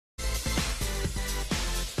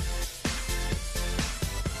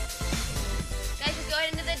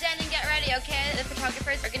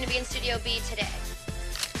photographers are going to be in Studio B today.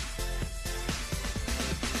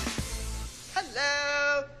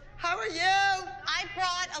 Hello, how are you? I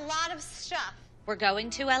brought a lot of stuff. We're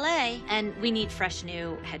going to LA, and we need fresh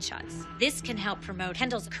new headshots. This can help promote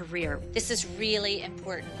Kendall's career. This is really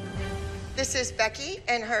important. This is Becky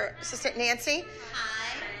and her assistant Nancy.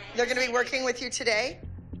 Hi. They're going to be working with you today.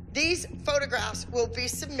 These photographs will be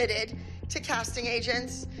submitted to casting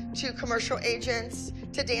agents, to commercial agents,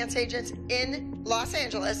 to dance agents in Los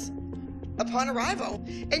Angeles upon arrival.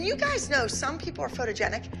 And you guys know some people are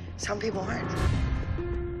photogenic, some people aren't.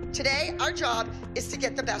 Today, our job is to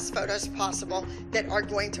get the best photos possible that are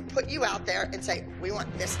going to put you out there and say, we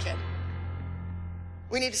want this kid.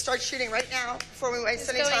 We need to start shooting right now before we waste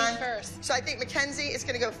any time. First. So I think Mackenzie is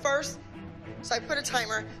going to go first. So I put a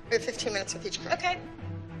timer. We have 15 minutes with each girl. Okay.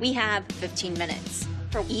 We have 15 minutes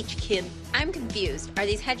for each kid. I'm confused. Are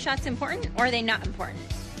these headshots important or are they not important?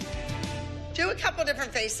 Do a couple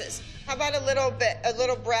different faces. How about a little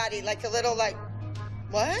bratty, like a little like,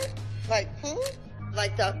 what? Like,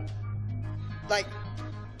 Like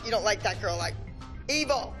you don't like that girl, like,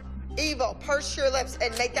 evil, purse your lips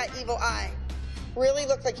and make that evil eye. Really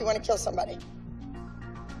look like you want to kill somebody.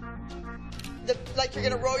 Like you're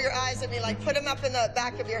gonna roll your eyes at me, like put them up in the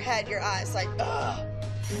back of your head, your eyes, like, ugh.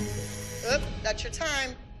 Oop, that's your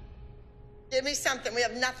time. Give me something, we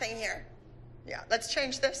have nothing here. Yeah, let's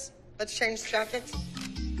change this. Let's change the jackets.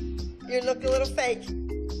 You look a little fake.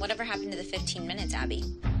 Whatever happened to the 15 minutes, Abby?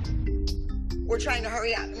 We're trying to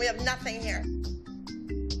hurry up, and we have nothing here.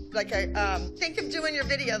 Like think of doing your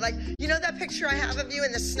video, like, you know that picture I have of you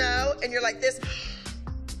in the snow, and you're like this?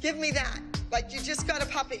 Give me that, like you just got a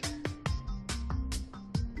puppy.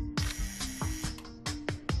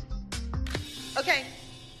 Okay,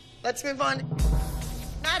 let's move on.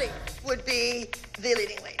 Maddie would be the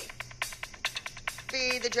leading lady.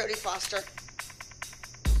 Be the Jodie Foster.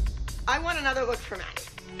 I want another look for Maddie.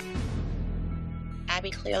 Abby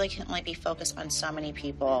clearly can only be focused on so many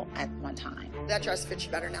people at one time. That dress fits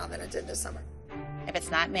you better now than it did this summer. If it's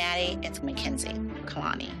not Maddie, it's Mackenzie,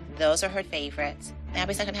 Kalani. Those are her favorites.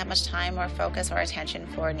 Abby's not gonna have much time or focus or attention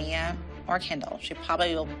for Nia or Kendall. She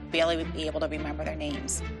probably will barely be able to remember their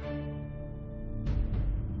names.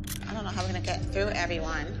 I don't know how we're gonna get through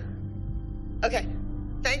everyone. Okay,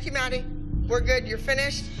 thank you, Maddie. We're good, you're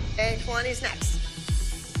finished, and Kalani's next.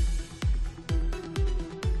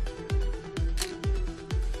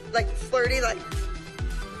 Like flirty, like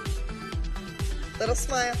little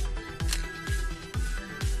smile.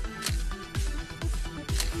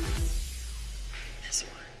 This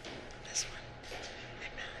one,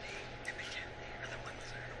 and Maddie and Mackenzie are the ones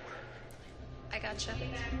that are gonna work. I gotcha.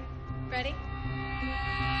 Ready?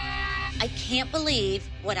 I can't believe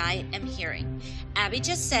what I am hearing. Abby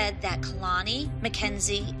just said that Kalani,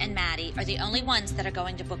 Mackenzie, and Maddie are the only ones that are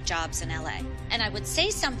going to book jobs in LA. And I would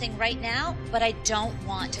say something right now, but I don't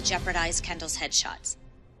want to jeopardize Kendall's headshots.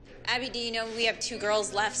 Abby, do you know we have 2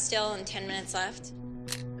 girls left still and 10 minutes left?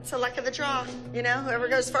 It's the luck of the draw, you know? Whoever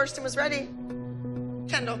goes first and was ready.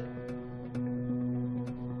 Kendall.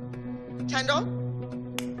 Kendall?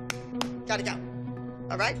 Gotta go.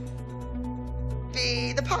 All right?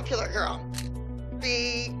 Be the popular girl.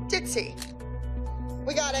 Be ditzy.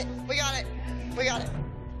 We got it.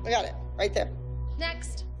 Right there.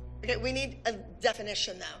 Next. Okay, we need a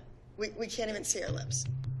definition, though. We can't even see her lips.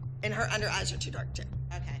 And her under eyes are too dark, too.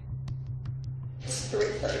 Okay. It's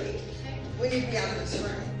 3:30. We need to be out of this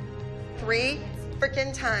room. 3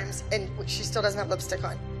 freaking times, and she still doesn't have lipstick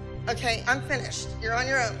on. Okay, I'm finished. You're on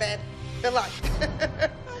your own, babe. Good luck.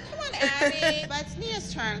 Come on, Abby. But it's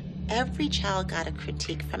Nia's turn. Every child got a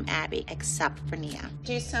critique from Abby except for Nia.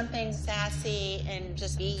 Do something sassy and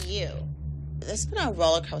just be you. This has been a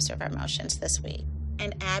roller coaster of emotions this week.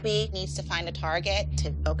 And Abby needs to find a target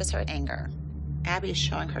to focus her anger. Abby is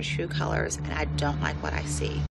showing her true colors, and I don't like what I see.